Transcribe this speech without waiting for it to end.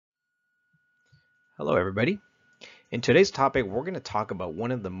Hello, everybody. In today's topic, we're going to talk about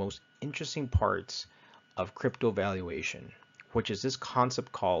one of the most interesting parts of crypto valuation, which is this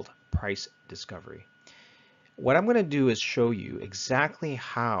concept called price discovery. What I'm going to do is show you exactly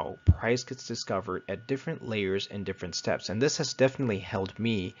how price gets discovered at different layers and different steps. And this has definitely helped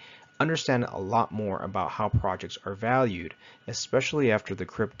me understand a lot more about how projects are valued, especially after the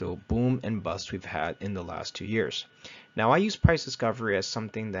crypto boom and bust we've had in the last 2 years. Now, I use price discovery as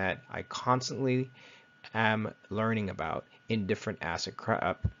something that I constantly am learning about in different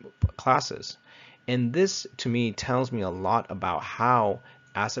classes. And this to me tells me a lot about how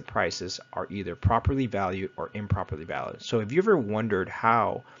asset prices are either properly valued or improperly valued. So if you ever wondered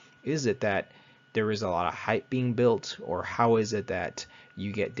how is it that there is a lot of hype being built, or how is it that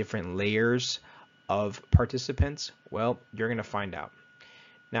you get different layers of participants, well, you're going to find out.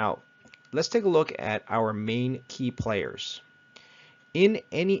 Now, let's take a look at our main key players. In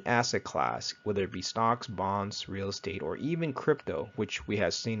any asset class, whether it be stocks, bonds, real estate, or even crypto, which we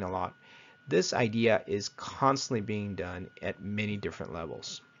have seen a lot, this idea is constantly being done at many different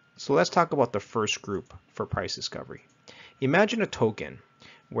levels. So let's talk about the first group for price discovery. Imagine a token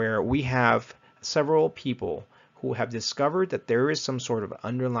where we have several people who have discovered that there is some sort of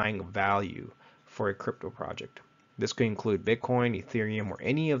underlying value for a crypto project. This could include Bitcoin, Ethereum, or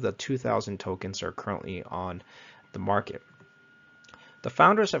any of the 2,000 tokens that are currently on the market. The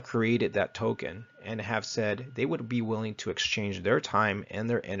founders have created that token and have said they would be willing to exchange their time and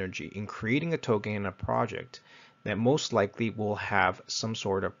their energy in creating a token in a project that most likely will have some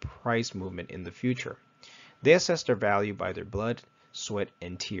sort of price movement in the future. They assess their value by their blood, sweat,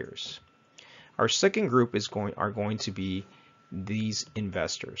 and tears. Our second group are going to be these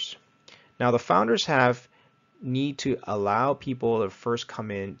investors. Now, the founders need to allow people to first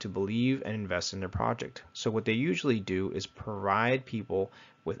come in to believe and invest in their project. So what they usually do is provide people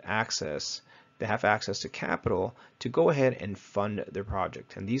with access. They have access to capital to go ahead and fund their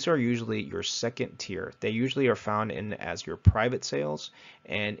project. And these are usually your second tier. They usually are found in as your private sales,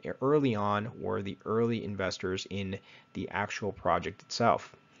 and early on were the early investors in the actual project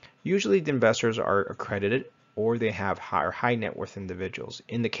itself. Usually the investors are accredited, or they have high net worth individuals.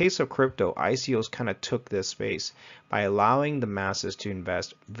 In the case of crypto, ICOs kind of took this space by allowing the masses to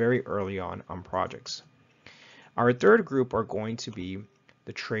invest very early on projects. Our third group are going to be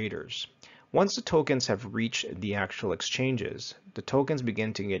the traders. Once the tokens have reached the actual exchanges, the tokens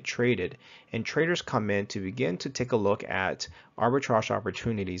begin to get traded, and traders come in to begin to take a look at arbitrage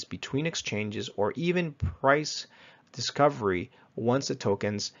opportunities between exchanges, or even price discovery once the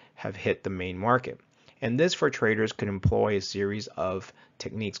tokens have hit the main market. And this for traders could employ a series of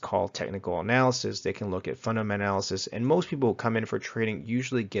techniques called technical analysis. They can look at fundamental analysis, and most people who come in for trading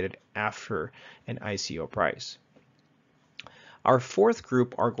usually get it after an ICO price. Our fourth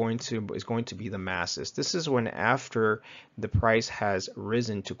group is going to be the masses. This is when after the price has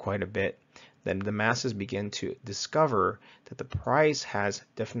risen to quite a bit, then the masses begin to discover that the price has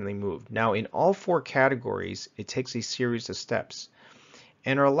definitely moved. Now, in all four categories, it takes a series of steps.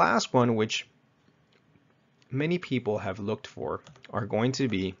 And our last one, which many people have looked for, are going to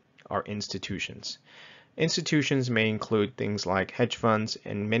be our institutions. Institutions may include things like hedge funds,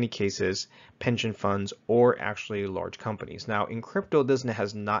 in many cases pension funds, or actually large companies. Now in crypto, this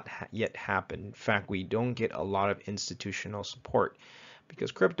has not yet happened. In fact, we don't get a lot of institutional support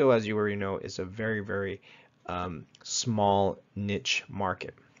because crypto, as you already know, is a very small niche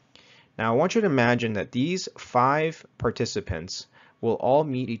market. Now I want you to imagine that these 5 participants will all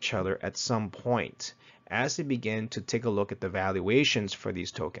meet each other at some point as they begin to take a look at the valuations for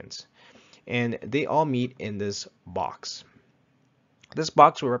these tokens. And they all meet in this box. This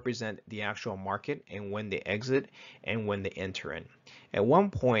box will represent the actual market and when they exit and when they enter in. At one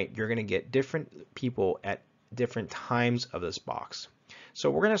point, you're going to get different people at different times of this box. So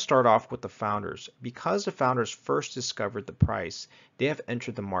we're going to start off with the founders. Because the founders first discovered the price, they have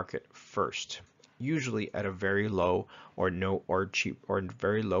entered the market first, usually at a very low or cheap or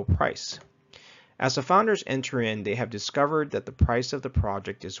very low price. As the founders enter in, they have discovered that the price of the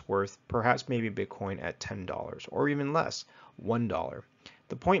project is worth perhaps maybe Bitcoin at $10 or even less, $1.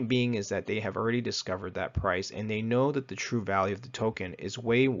 The point being is that they have already discovered that price, and they know that the true value of the token is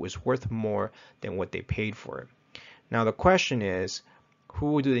worth more than what they paid for it. Now the question is,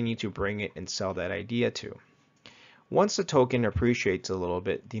 who do they need to bring it and sell that idea to? Once the token appreciates a little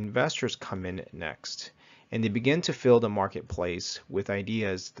bit, the investors come in next, and they begin to fill the marketplace with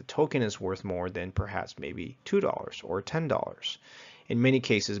ideas the token is worth more than perhaps maybe $2 or $10. In many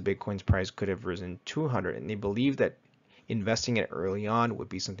cases, Bitcoin's price could have risen 200, and they believe that investing it early on would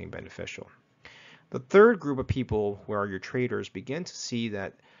be something beneficial. The third group of people, who are your traders, begin to see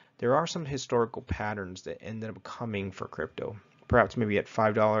that there are some historical patterns that ended up coming for crypto. Perhaps maybe at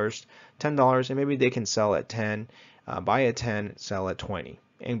 $5, $10, and maybe they can sell at 10, buy at 10, sell at 20,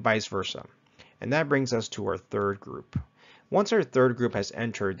 and vice versa. And that brings us to our third group. Once our third group has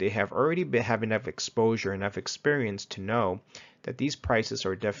entered, they have already have enough exposure, enough experience to know that these prices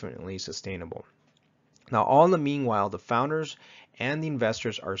are definitely sustainable. Now, all in the meanwhile, the founders and the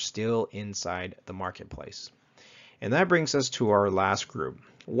investors are still inside the marketplace. And that brings us to our last group.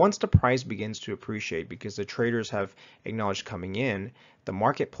 Once the price begins to appreciate because the traders have acknowledged coming in, the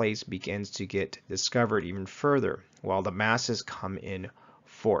marketplace begins to get discovered even further while the masses come in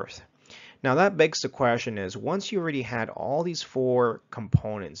fourth. Now that begs the question is, once you already had all these four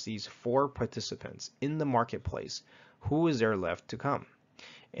components, these four participants in the marketplace, who is there left to come?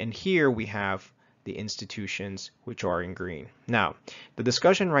 And here we have the institutions, which are in green. Now, the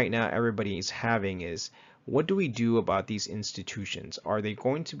discussion right now everybody is having is, what do we do about these institutions? Are they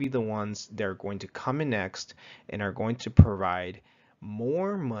going to be the ones that are going to come in next and are going to provide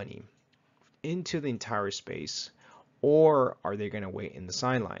more money into the entire space? Or are they going to wait in the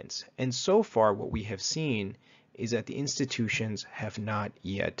sidelines? And so far, what we have seen is that the institutions have not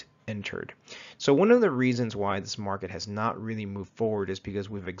yet entered. So one of the reasons why this market has not really moved forward is because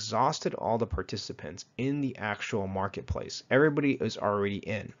we've exhausted all the participants in the actual marketplace. Everybody is already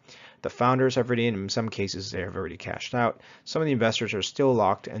in. The founders have already in some cases they have already cashed out. Some of the investors are still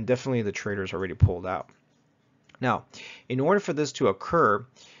locked, and definitely the traders already pulled out. Now, in order for this to occur,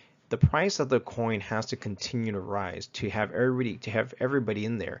 the price of the coin has to continue to rise to have everybody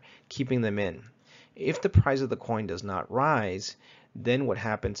in there, keeping them in. If the price of the coin does not rise, then what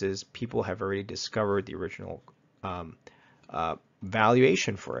happens is people have already discovered the original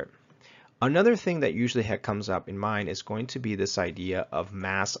valuation for it. Another thing that usually comes up in mind is going to be this idea of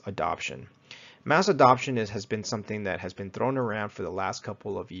mass adoption. Mass adoption has been something that has been thrown around for the last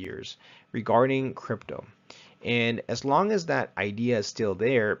couple of years regarding crypto. And as long as that idea is still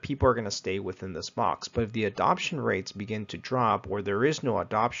there, people are going to stay within this box. But if the adoption rates begin to drop or there is no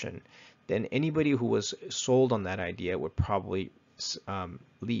adoption, then anybody who was sold on that idea would probably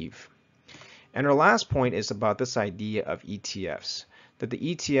leave. And our last point is about this idea of ETFs, that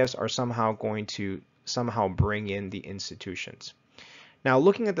the ETFs are somehow going to bring in the institutions. Now,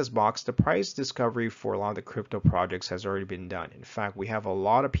 looking at this box, the price discovery for a lot of the crypto projects has already been done. In fact, we have a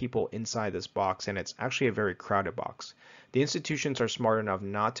lot of people inside this box, and it's actually a very crowded box. The institutions are smart enough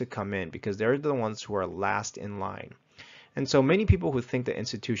not to come in because they're the ones who are last in line. And so many people who think that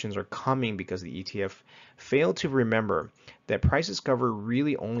institutions are coming because of the ETF fail to remember that price discovery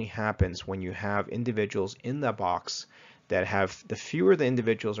really only happens when you have individuals in the box that have, the fewer the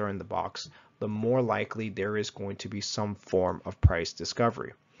individuals are in the box, the more likely there is going to be some form of price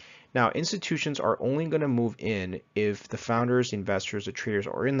discovery. Now, institutions are only going to move in if the founders, investors, the traders,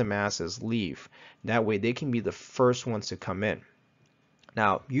 or in the masses leave. That way they can be the first ones to come in.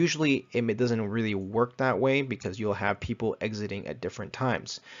 Now, usually it doesn't really work that way because you'll have people exiting at different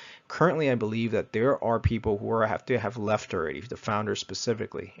times. Currently, I believe that there are people who have to have left already, the founders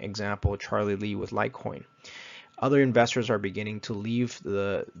specifically. Example, Charlie Lee with Litecoin. Other investors are beginning to leave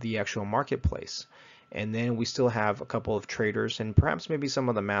the actual marketplace. And then we still have a couple of traders and perhaps maybe some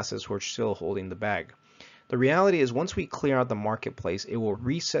of the masses who are still holding the bag. The reality is once we clear out the marketplace, it will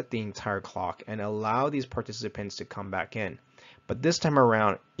reset the entire clock and allow these participants to come back in. But this time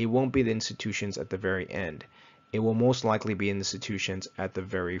around, it won't be the institutions at the very end. It will most likely be institutions at the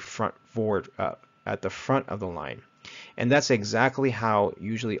very front at the front of the line. And that's exactly how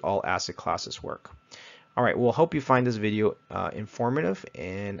usually all asset classes work. All right, well, hope you find this video informative,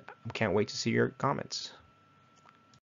 and I can't wait to see your comments.